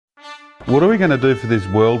What are we going to do for this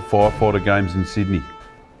World Firefighter Games in Sydney?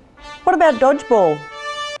 What about dodgeball?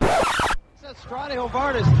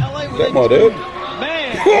 That might do it.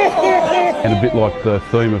 And a bit like the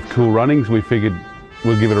theme of cool runnings, we figured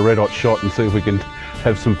we'll give it a red hot shot and see if we can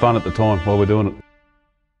have some fun at the time while we're doing it.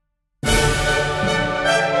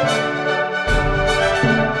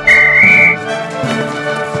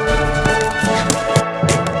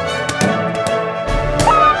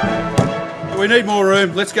 We need more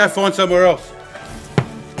room. Let's go find somewhere else.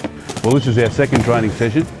 Well, this is our second training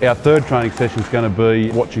session. Our third training session is going to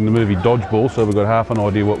be watching the movie Dodgeball, so we've got half an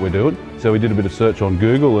idea what we're doing. So we did a bit of search on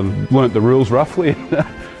Google and learnt the rules roughly.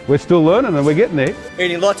 We're still learning and we're getting there.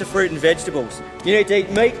 Eating lots of fruit and vegetables. You need to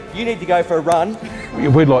eat meat, you need to go for a run.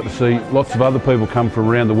 We'd like to see lots of other people come from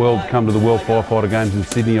around the world, come to the World Firefighter Games in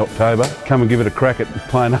Sydney, October. Come and give it a crack at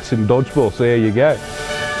playing us in dodgeball, see how you go.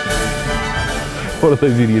 What are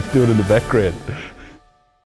these idiots doing in the background?